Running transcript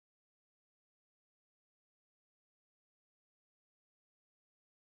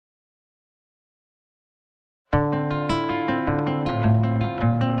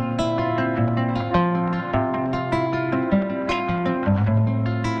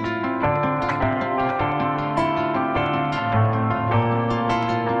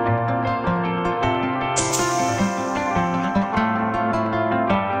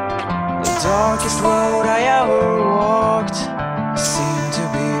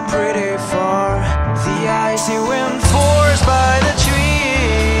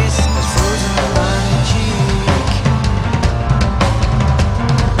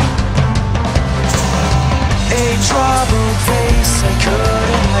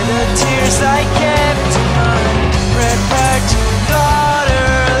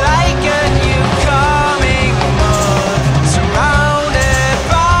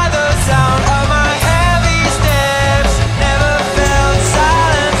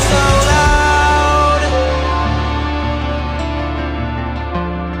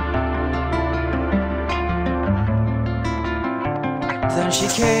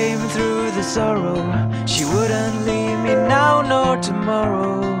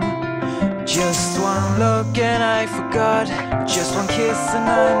tomorrow. Just one look and I forgot, just one kiss and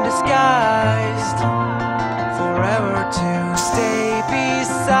I'm disguised, forever to stay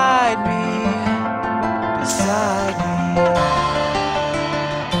beside me, beside me.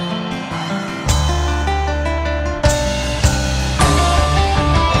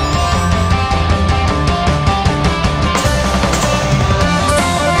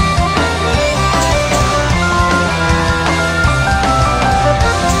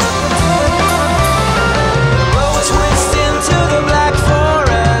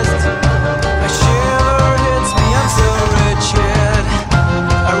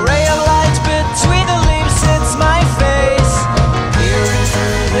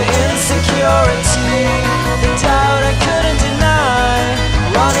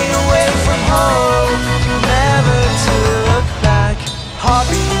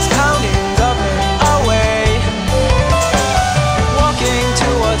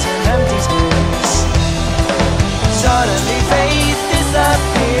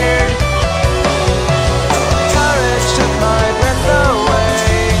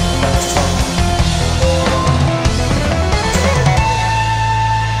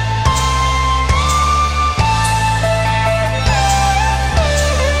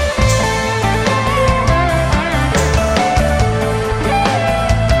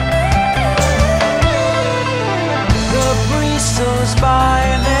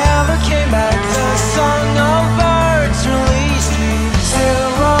 I never came back. The song of birds released me, still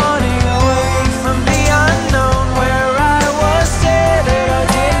running away from the unknown. Where I was headed, I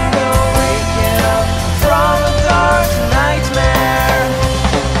didn't know. Waking up from a dark nightmare,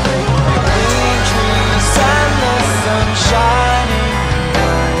 the green trees and the sun shining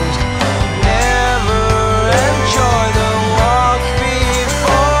bright. Never enjoy the walk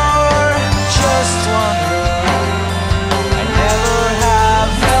before. Just one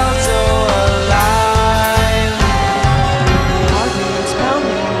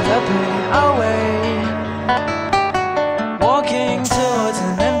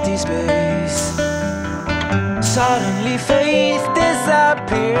space. Suddenly faith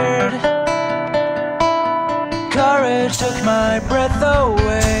disappeared, courage took my breath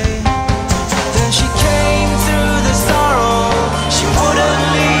away. Then she came through the sorrow, she wouldn't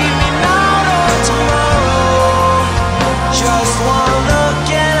leave me now or tomorrow. Just one look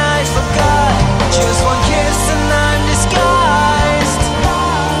and I forgot, just one kiss and I'm disguised,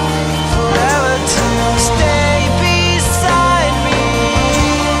 forever to stay beside me.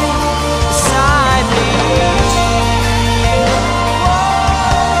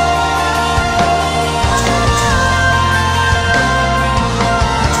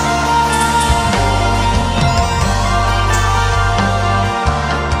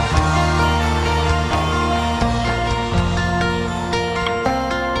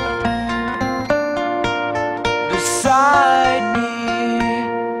 Beside